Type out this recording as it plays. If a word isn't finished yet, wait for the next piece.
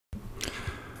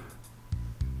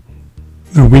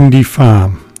The Windy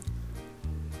Farm,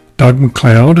 Doug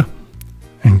McLeod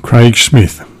and Craig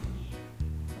Smith.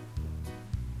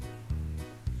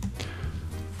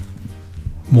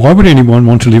 Why would anyone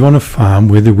want to live on a farm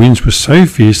where the winds were so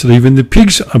fierce that even the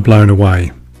pigs are blown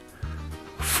away?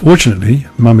 Fortunately,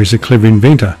 Mum is a clever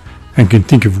inventor and can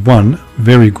think of one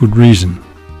very good reason.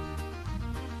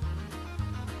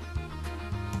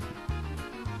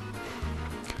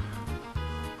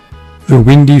 The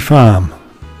Windy Farm.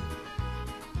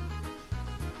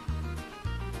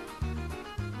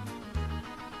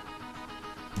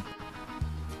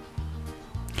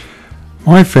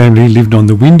 My family lived on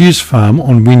the windiest farm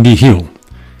on Windy Hill.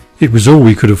 It was all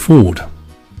we could afford.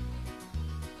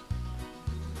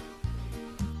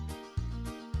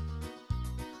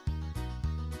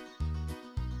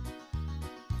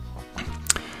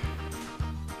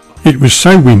 It was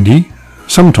so windy,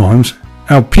 sometimes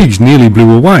our pigs nearly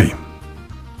blew away.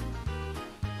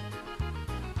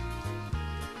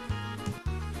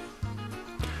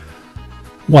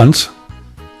 Once,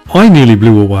 I nearly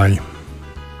blew away.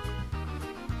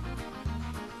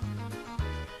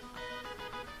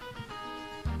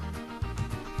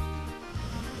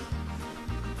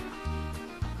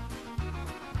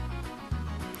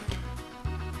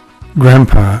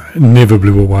 Grandpa never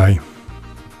blew away.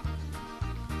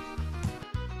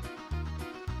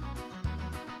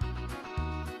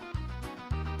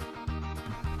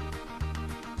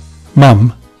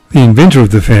 Mum, the inventor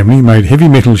of the family, made heavy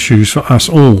metal shoes for us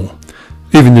all,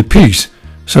 even the pigs,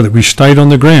 so that we stayed on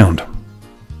the ground.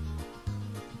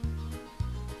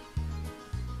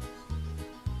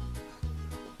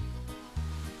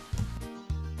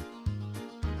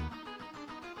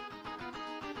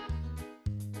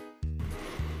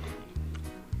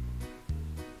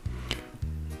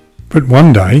 But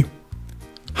one day,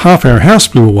 half our house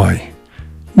blew away.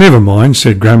 Never mind,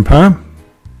 said Grandpa.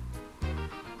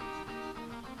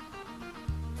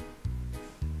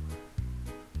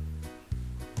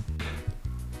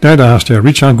 Dad asked our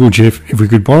rich Uncle Jeff if we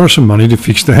could borrow some money to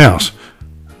fix the house.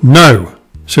 No,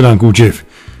 said Uncle Jeff,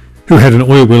 who had an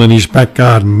oil well in his back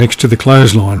garden next to the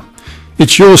clothesline.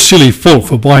 It's your silly fault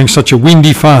for buying such a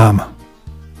windy farm.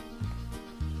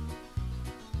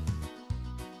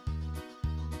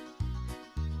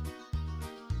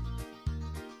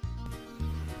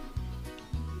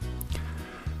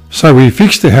 So we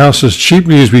fixed the house as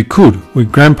cheaply as we could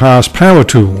with Grandpa's power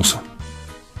tools.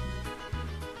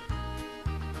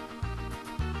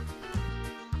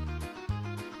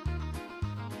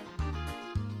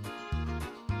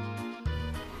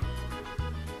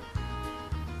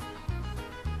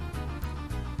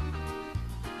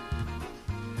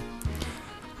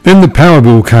 Then the power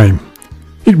bill came.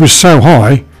 It was so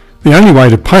high, the only way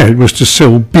to pay it was to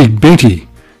sell Big Betty,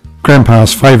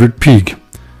 Grandpa's favourite pig.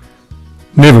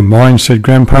 Never mind, said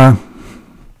Grandpa.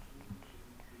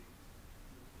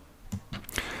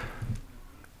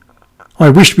 I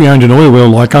wished we owned an oil well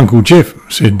like Uncle Jeff,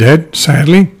 said Dad,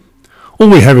 sadly. All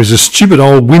we have is a stupid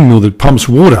old windmill that pumps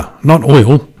water, not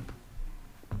oil.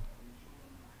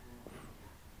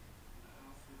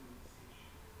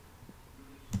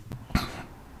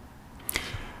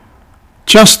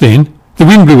 Just then, the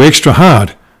wind blew extra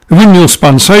hard. The windmill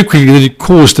spun so quickly that it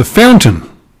caused a fountain.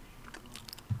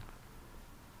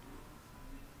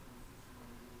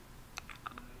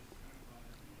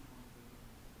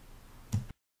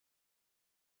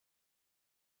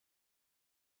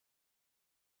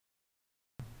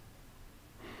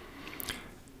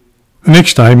 The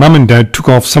next day, Mum and Dad took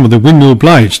off some of the windmill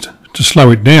blades to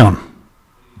slow it down.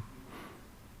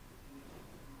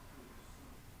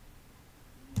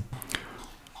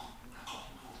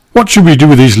 What should we do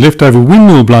with these leftover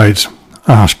windmill blades?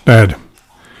 Asked Dad.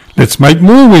 Let's make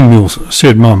more windmills,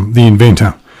 said Mum, the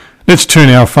inventor. Let's turn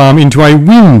our farm into a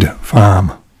wind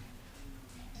farm.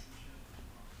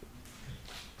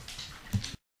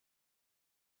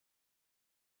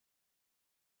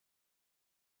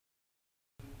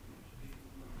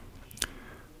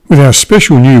 With our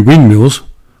special new windmills,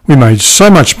 we made so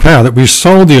much power that we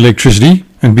sold the electricity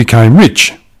and became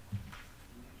rich.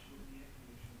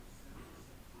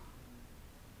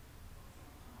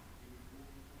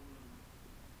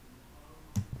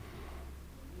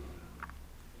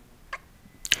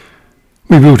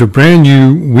 We built a brand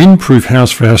new windproof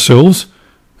house for ourselves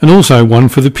and also one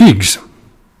for the pigs.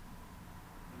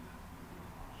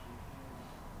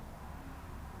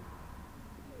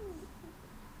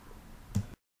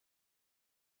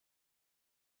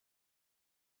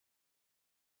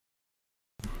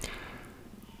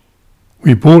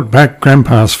 We brought back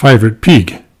Grandpa's favourite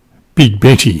pig, Big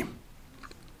Betty.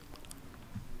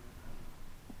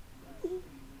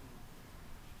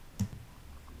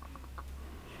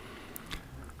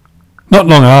 Not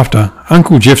long after,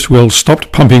 Uncle Jeff's well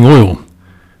stopped pumping oil.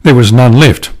 There was none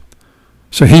left,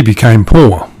 so he became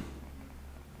poor.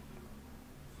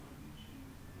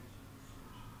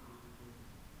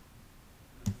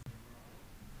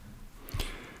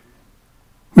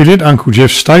 We let Uncle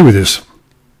Jeff stay with us.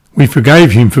 We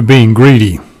forgave him for being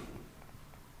greedy.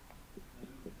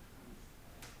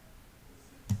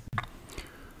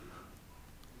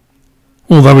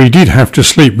 Although he did have to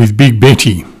sleep with Big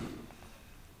Betty.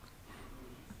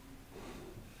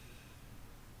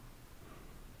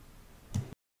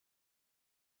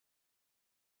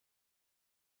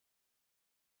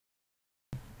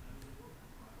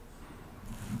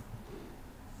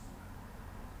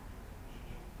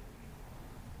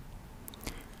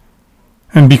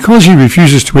 And because he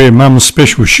refuses to wear Mum's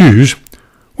special shoes,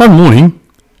 one morning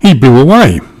he blew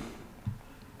away.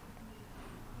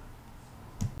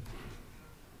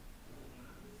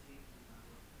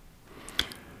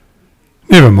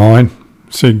 "Never mind,"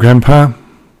 said Grandpa.